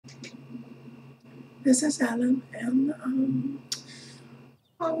This is Ellen, and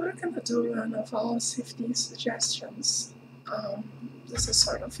well, we're gonna do one of our Sifd suggestions. This is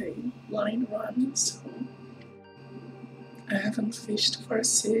sort of a blind run, so I haven't fished for a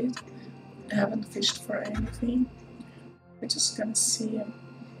seed, I haven't fished for anything. We're just gonna see how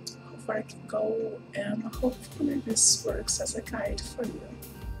far I can go, and hopefully this works as a guide for you.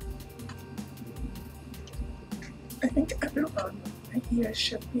 I think every run here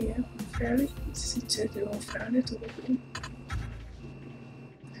should be fairly easy to do, fairly doable.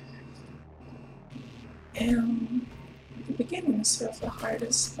 And the beginning is sort of the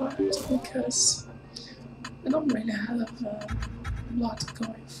hardest part because we don't really have a lot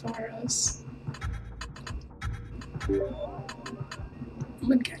going for us.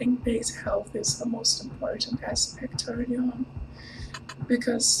 But getting base health is the most important aspect early on,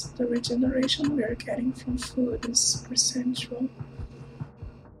 because the regeneration we are getting from food is super essential.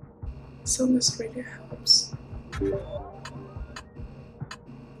 So this really helps.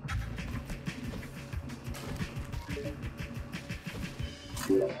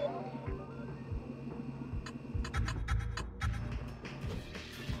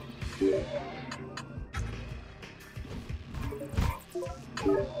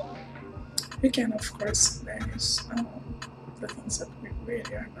 We can of course manage the things that we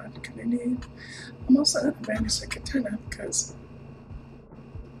really are not going to need. I'm also going to manage the katana because,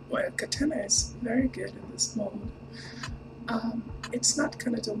 well, katana is very good in this mode. It's not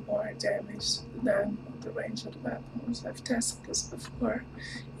going to do more damage than the ranged weapons. I've tested this before.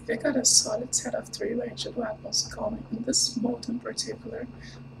 If you got a solid set of 3 ranged weapons going in this mode in particular,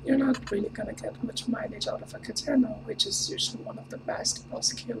 you're not really going to get much mileage out of a katana, which is usually one of the best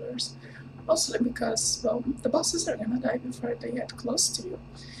boss killers. Mostly because, well, the bosses are going to die before they get close to you.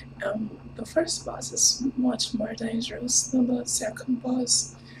 The first boss is much more dangerous than the second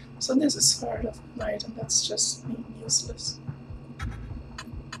boss, so this is sort of an item that's just being useless.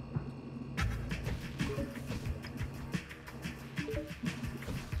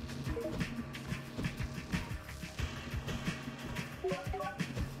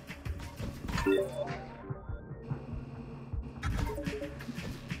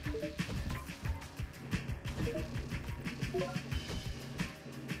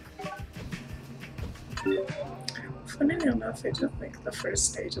 Funnily enough, I do think the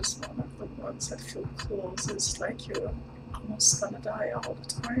first stage is one of the ones that feel closest, like you're almost gonna die all the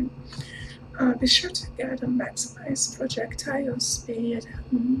time. Be sure to get a maximized projectile speed.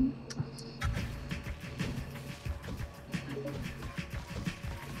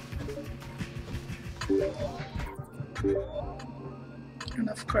 And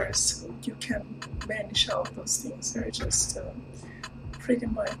of course, you can banish all those things, they're just pretty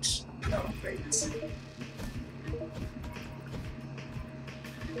much downgrades.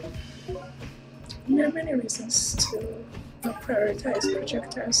 There are many reasons to prioritize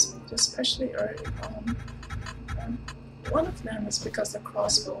projectile speed, especially early on. One of them is because the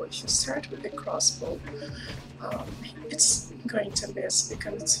crossbow, if you start with the crossbow, it's going to miss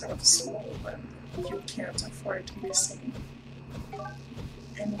because it's sort of small and you can't afford missing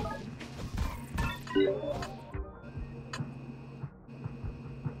anything.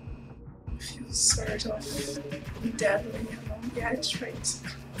 Feels sort of deadly, yeah, it's right.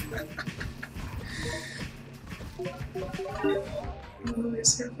 Will we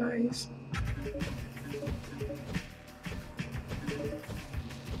survive?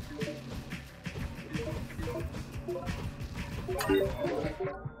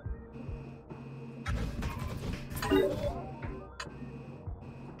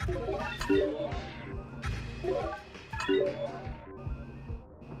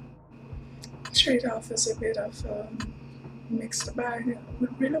 Trade-off is a bit of a mixed bag. We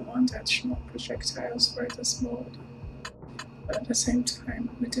really want additional projectiles for this mode, but at the same time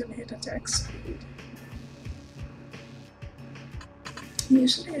we do need attack speed.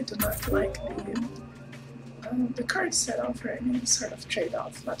 Usually I do not like the cards that offer any sort of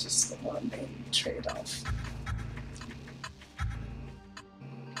trade-off, not just the one main trade-off.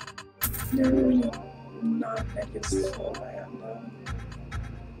 They're really not that useful, and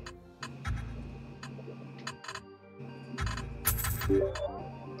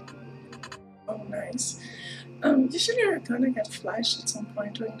oh, nice. Usually you're gonna get flashed at some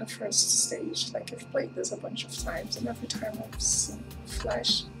point during the first stage. Like, I've played this a bunch of times, and every time I've seen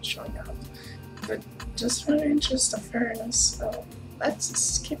flash showing up. But just for the interest of fairness, let's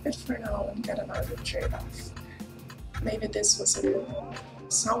skip it for now and get another trade-off. Maybe this was a good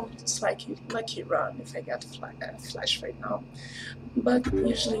sounds like a lucky run if I get flash right now, but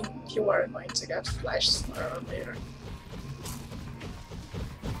usually you are going to get flash sooner or later.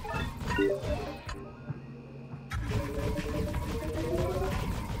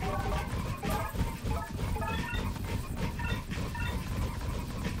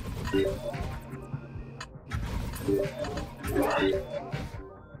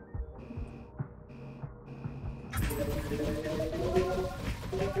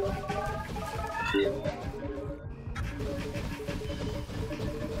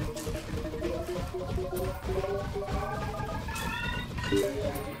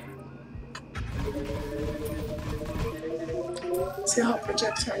 See how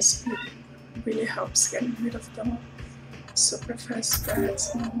projectile speed really helps getting rid of the super fast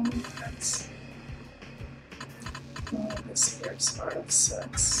spreads. That's this here sort of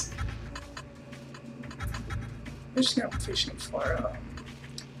sucks. Usually I'm fishing for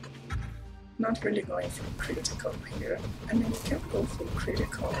not really going for critical here. I mean, you can go for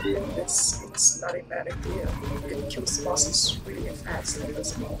critical in this, it's not a bad idea. It kills bosses really fast in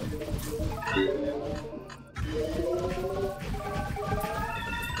this mode.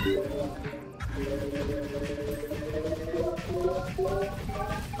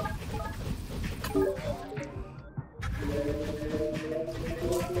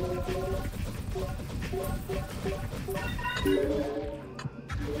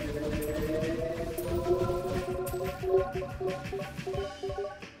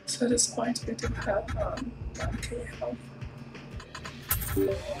 So at this point we do have 1k health.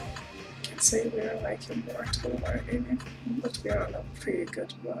 Can't say we're like immortal or anything, but we are on a pretty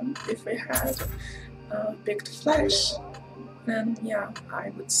good run. If we had picked Flash, then yeah, I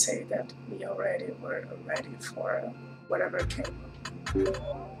would say that we already were ready for whatever came.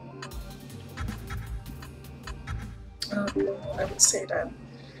 I would say that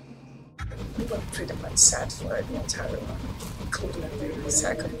we were pretty much set for the entire run, including the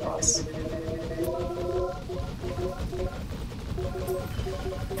second boss.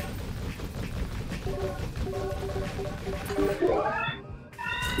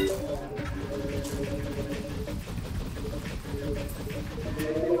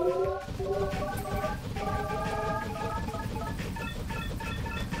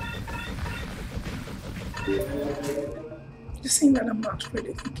 You see that I'm not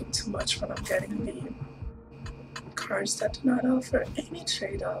really thinking too much when I'm getting the cards that do not offer any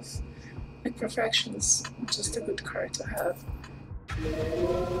trade-off. Like Perfection is just a good card to have.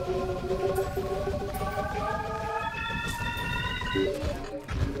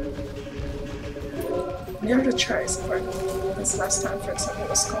 The other choice for this last time, for example,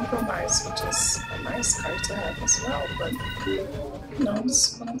 was Compromise, which is a nice card to have as well, but you know,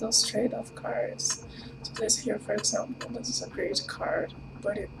 it's one of those trade-off cards. So this here, for example, this is a great card,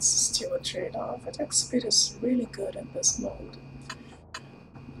 but it's still a trade-off. Attack speed is really good in this mode.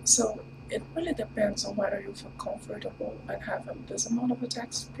 So it really depends on whether you feel comfortable at having this amount of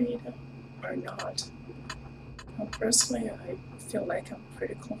attack speed or not. Personally, I feel like I'm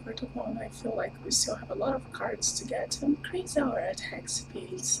pretty comfortable, and I feel like we still have a lot of cards to get to increase our attack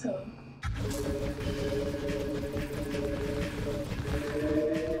speed, so...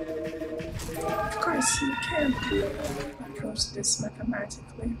 Of course, you can approach this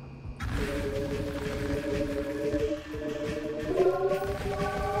mathematically.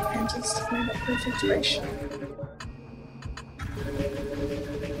 And just find a perfect ratio.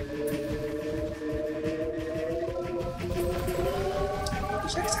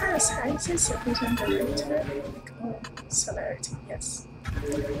 Projectile size is a bit underrated. Oh, celerity, yes.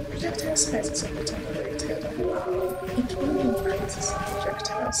 Projectile size is a bit underrated. It really increases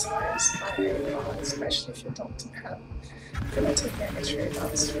projectile size by a lot, especially if you don't take any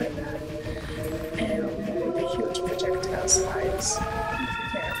trade-offs for that. And with a huge projectile size, you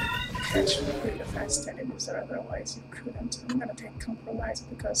can catch really fast enemies that otherwise you couldn't. I'm gonna take Compromise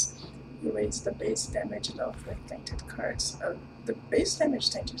because you raise the base damage of the tainted cards. The base damage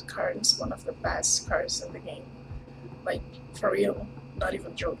tainted card is one of the best cards in the game. Like, for real, not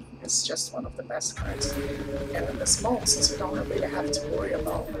even joking, it's just one of the best cards. And in this mode, since we don't really have to worry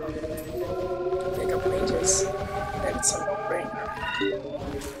about big up mages, then it's a no-brainer.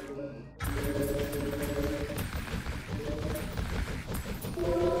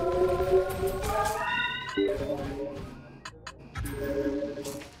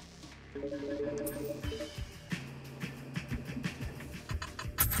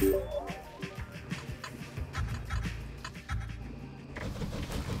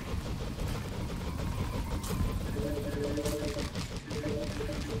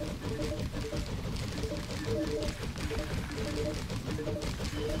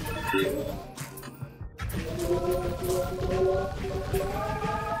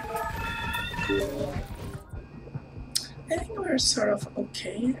 I think we're sort of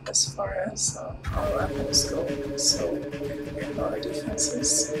okay as far as our weapons go, so we have our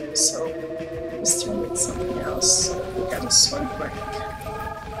defenses, so we still need something else, so we got a sword break.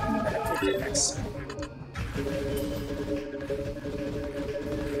 I'm gonna pick it next time.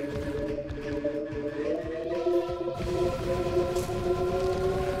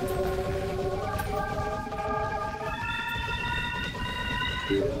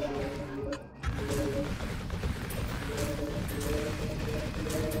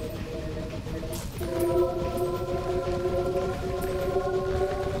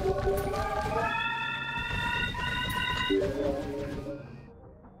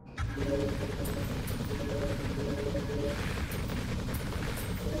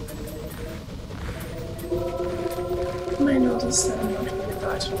 I noticed that I'm not really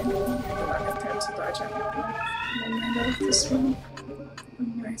dodging anything. I do not attempt to dodge anything. One mind out of this one.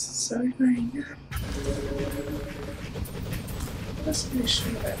 Nice surgery. Just be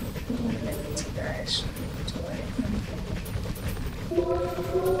sure that you don't really need to dash or do anything.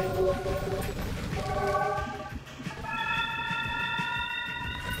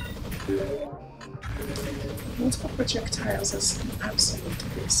 Multiple projectiles is an absolute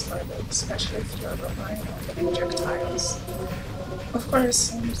beast level, especially if you're relying on the projectiles. Of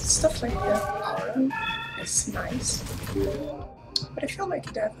course, stuff like Death Aura is nice, but I feel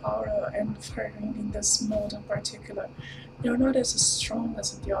like Death Aura and Firing in this mode in particular, you're not as strong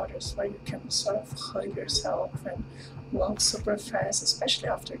as the others, where you can sort of hug yourself and walk super fast, especially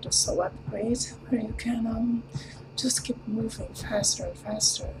after the soul upgrade, where you can just keep moving faster and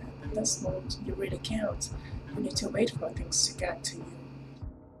faster. And in this mode, you really can't. You need to wait for things to get to you.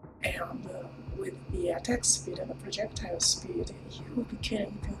 And with the attack speed and the projectile speed, you will be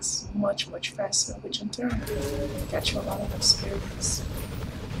killing things much, much faster, which in turn will get you a lot of experience.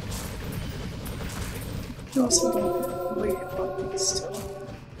 You also don't really want things to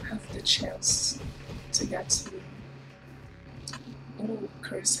have the chance to get to you. Oh,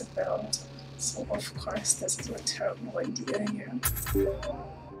 cursed belt. So of course this is a terrible idea here.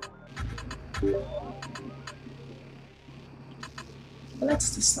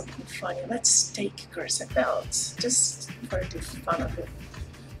 Let's do something funny. Let's take cursed belts, just for the fun of it.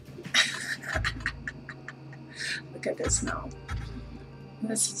 Look at this now.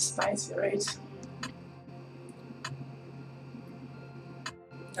 This is spicy, right?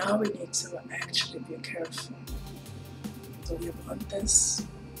 Now we need to actually be careful. Do we want this?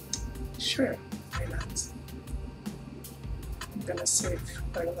 Sure, why not? I'm gonna save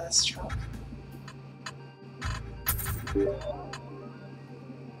for the last drop.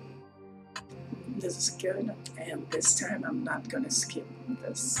 This is good, and this time I'm not gonna skip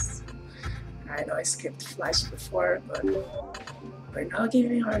this. I know I skipped Flash before, but we're now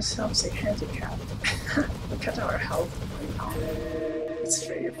giving ourselves a handicap. Look at our health right now. It's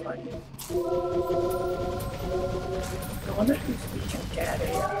very funny. I wonder if we can get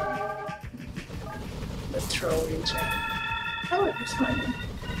the throw region. That would be funny.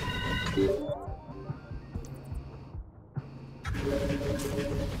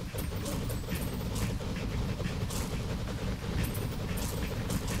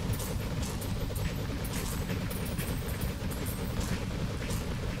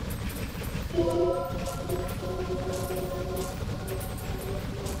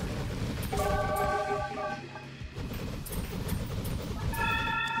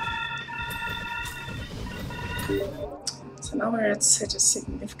 So now we're at such a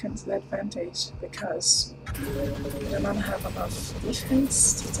significant advantage because we do not have enough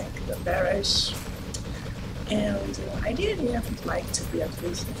defense to take the barrage, and ideally I would like to be at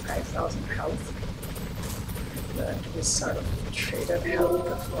least 5,000 health, but we sort of traded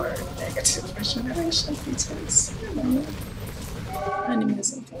health for negative regeneration because, you know,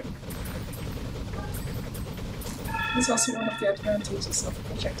 enemies and things. This is also one of the advantages of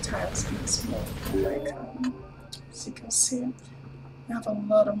projectiles in this mode, like as you can see, we have a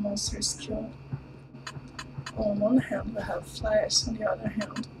lot of monsters killed. On one hand we have Flash, on the other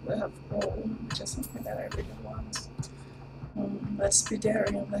hand we have Bow, which is something that I really want. Let's be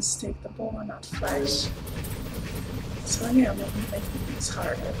daring, let's take the Bow and not Flash. So yeah, I'm making things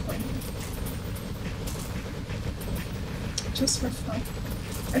harder for me. Just for fun.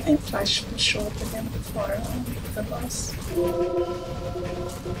 I think Flash will show up again before the boss.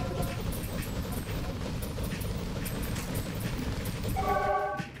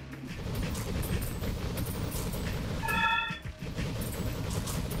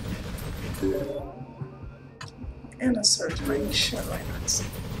 And a surge ring, sure, why not?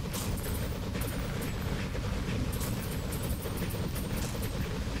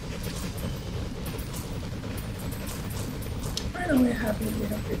 I know we have a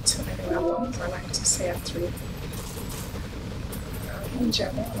little bit too many weapons, I like to say at 3. In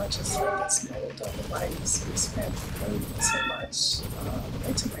general, I just like this mode, otherwise we spend way too much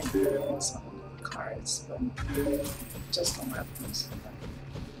way too many things on cards, but just on weapons.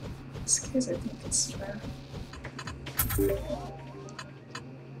 In this case, I think it's fair.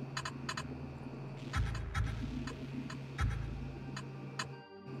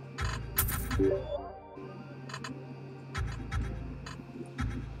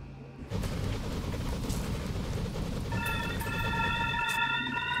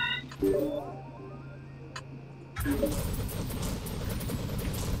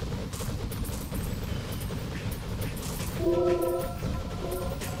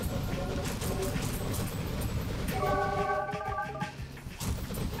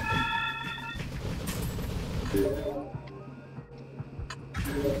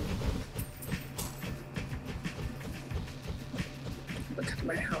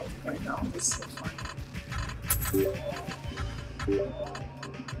 right now. It's so fun.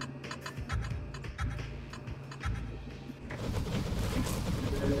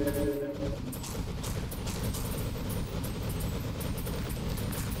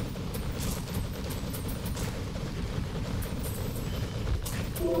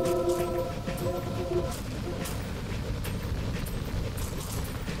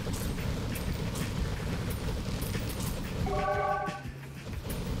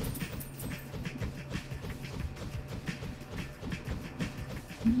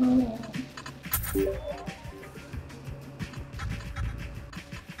 No.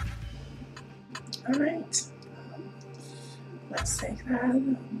 All right. Let's take that.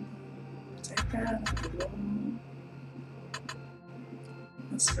 Take that.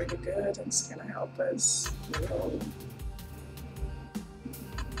 That's pretty good. It's gonna help us grow.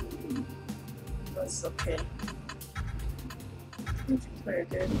 That's okay. It's very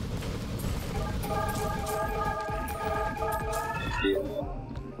good.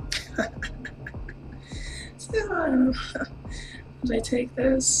 So, did I take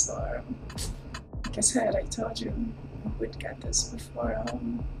this? Or, like I said, I told you I would get this before.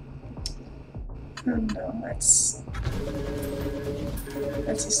 And let's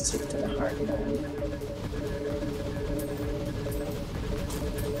just stick to the hard mode.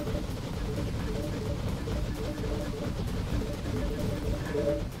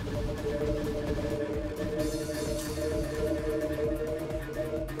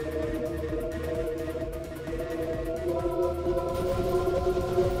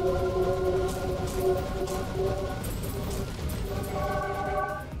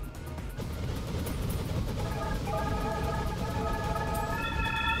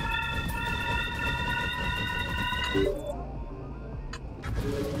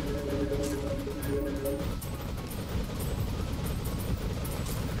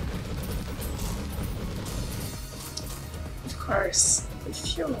 Of course, the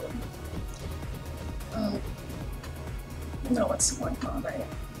fuel. Know what's going on. I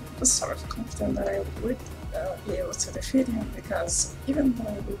was sort of confident that I would be able to defeat him, because even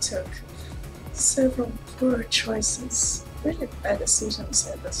though we took several poor choices, really bad decisions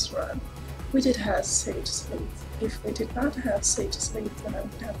in this run, we did have Sage Sleep. If we did not have Sage Sleep, then I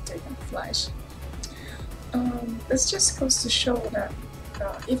would have taken Flash. This just goes to show that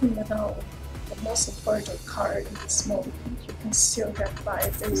even without the most important card in this mode, you can still get by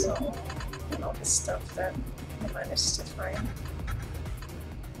based on all the stuff that you managed to find.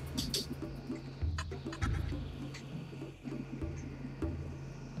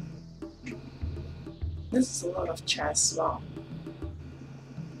 This is a lot of chess. Wow.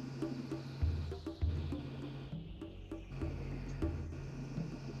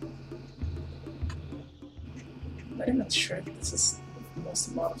 I'm not even sure if this is the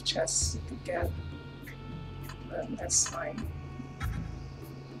most amount of chess you could get, but that's fine.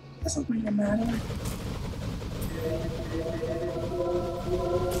 Doesn't really matter.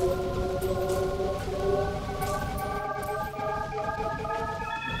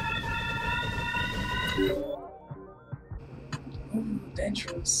 Ooh,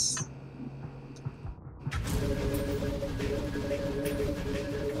 dangerous.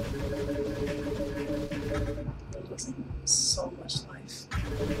 They're losing so much life.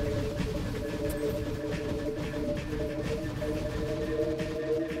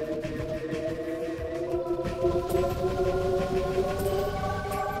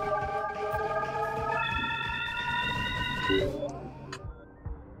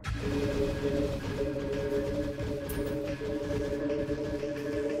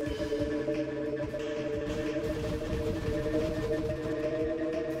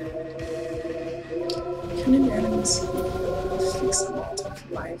 Killing enemies with a fixed amount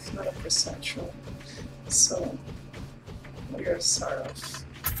of life, not a percentual. So we are sort of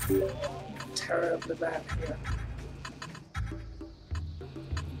terribly bad here.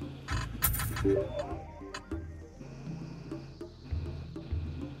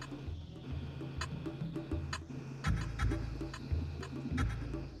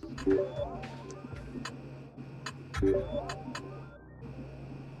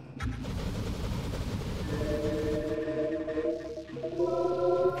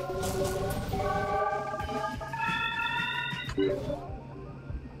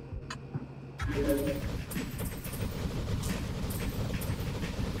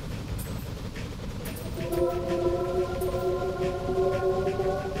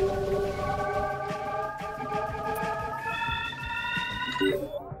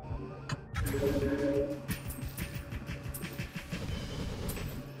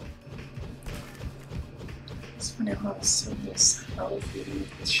 It's funny how Sifd is healthy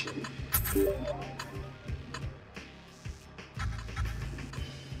Sure.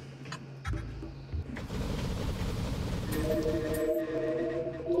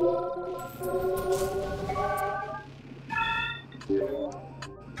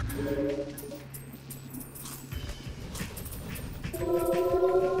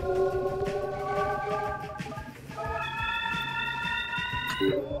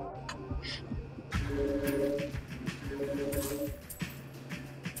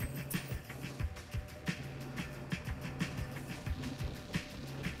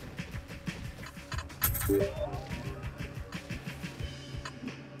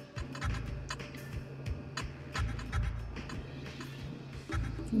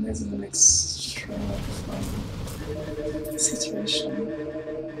 And this is an extreme situation.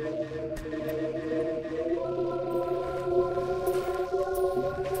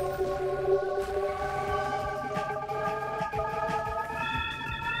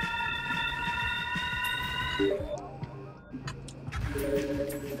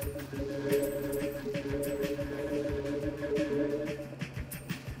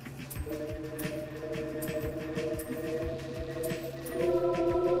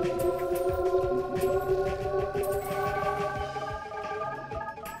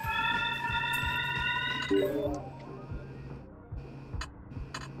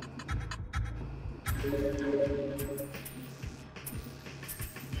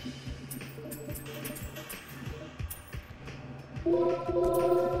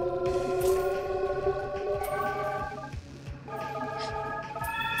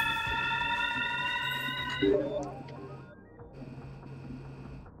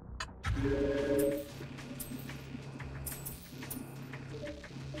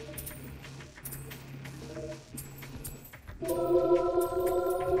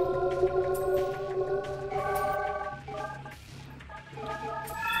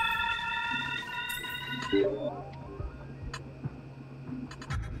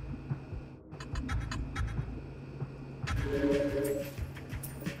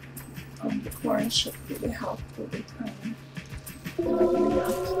 The corn should really help with the time.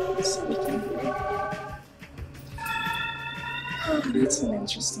 So we can that's an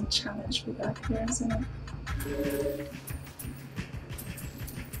interesting challenge we got here, isn't it?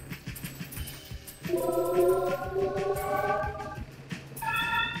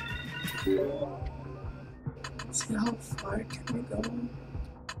 See how far can we go?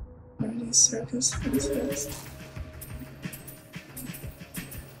 Where are these circumstances?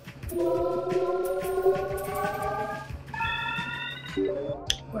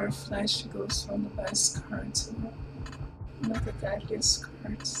 Where flash goes from the best card to one of the deadliest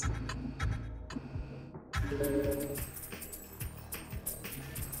cards.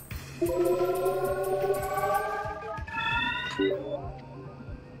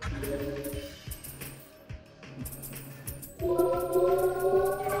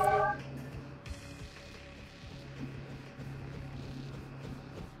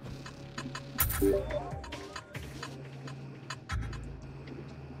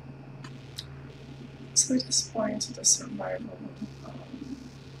 So at this point, the survival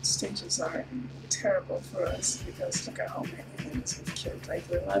stages are terrible for us because look at how many things we've killed. Like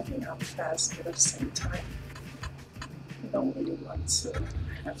we're leveling up fast, but at the same time, we don't really want to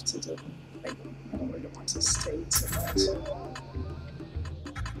have to do. Like I don't really want to stay too much.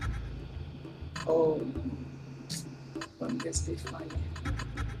 Oh, won't this be funny?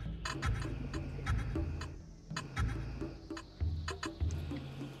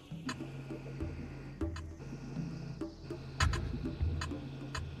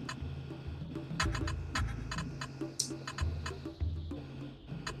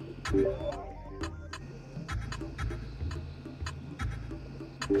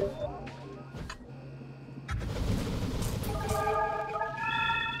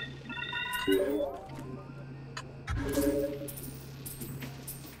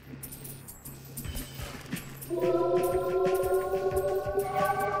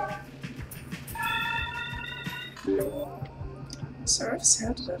 Seraph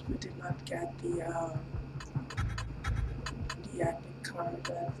said that we did not get the epic card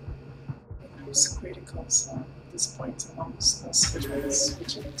that was critical, so at this point I'm almost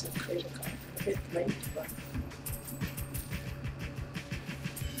switching to critical. A bit late, but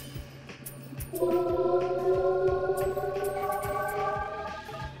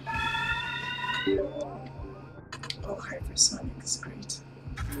oh, hypersonic is great.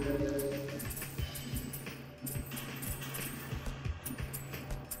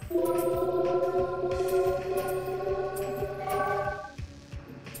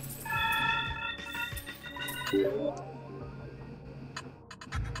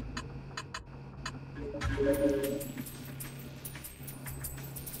 I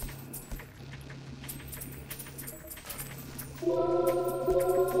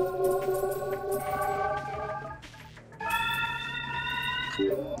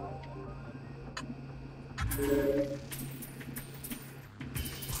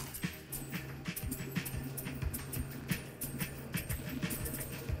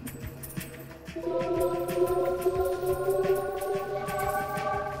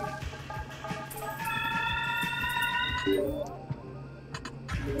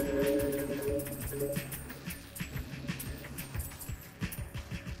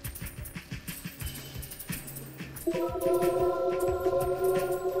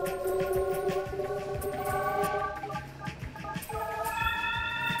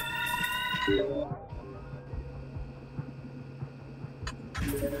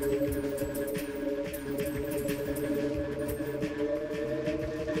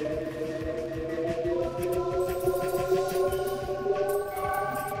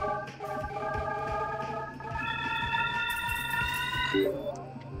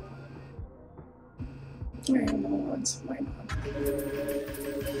don't know once, why not?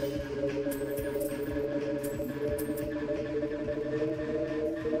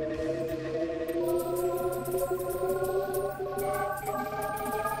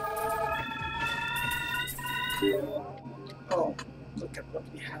 Oh, look at what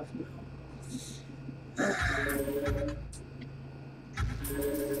we have now.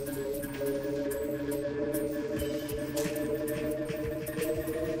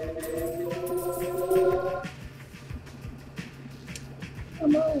 Oh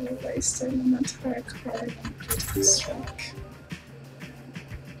no, we wasted an entire card on critical strike.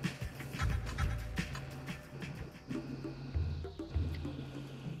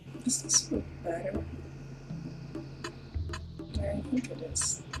 Is this look better? I think it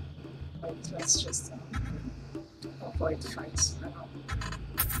is. But let's just avoid fights for now.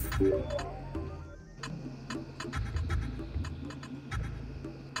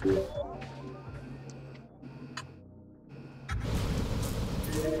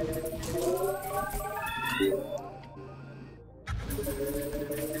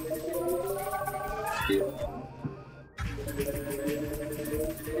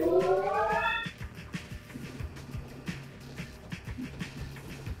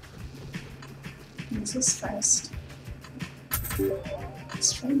 This is fast.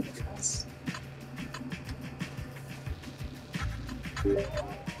 Extremely fast.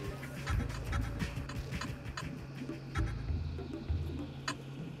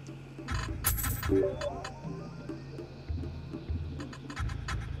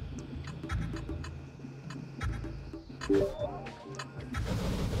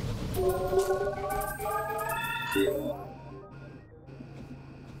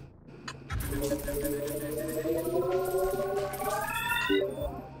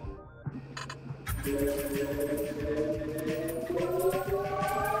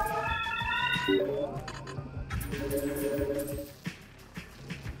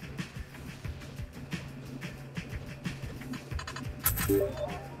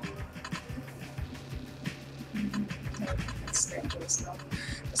 It's dangerous now.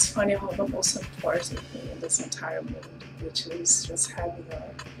 It's funny how the most important thing in this entire mood, which is just having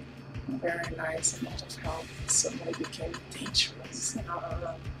a very nice amount of health, suddenly became dangerous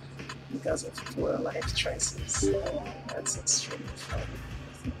because of poor life choices. That's extremely funny, I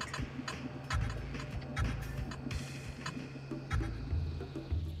think.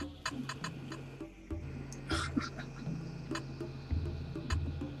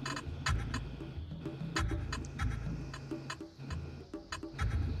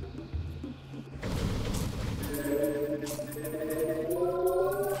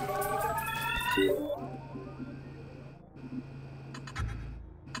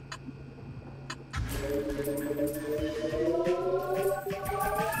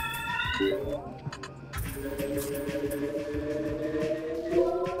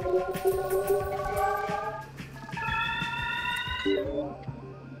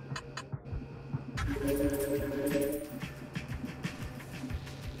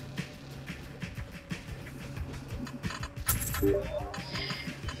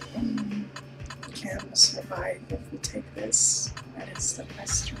 Can survive if we take this? That is the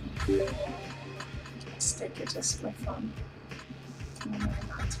question. Let's take it just for fun. No,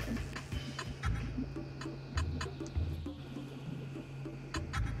 not to.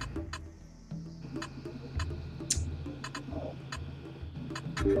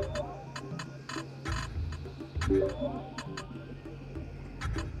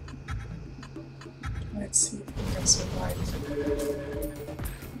 Let's see if we can survive.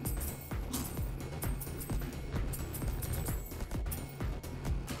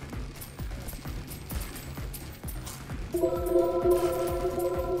 Well,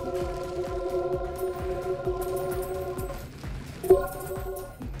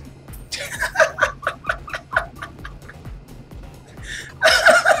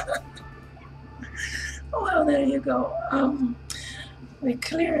 there you go. We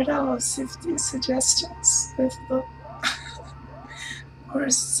cleared our Sifd suggestions with the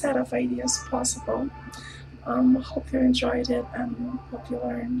worst set of ideas possible. Hope you enjoyed it and hope you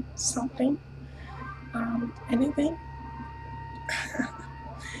learned something. Anything?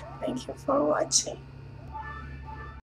 Thank you for watching.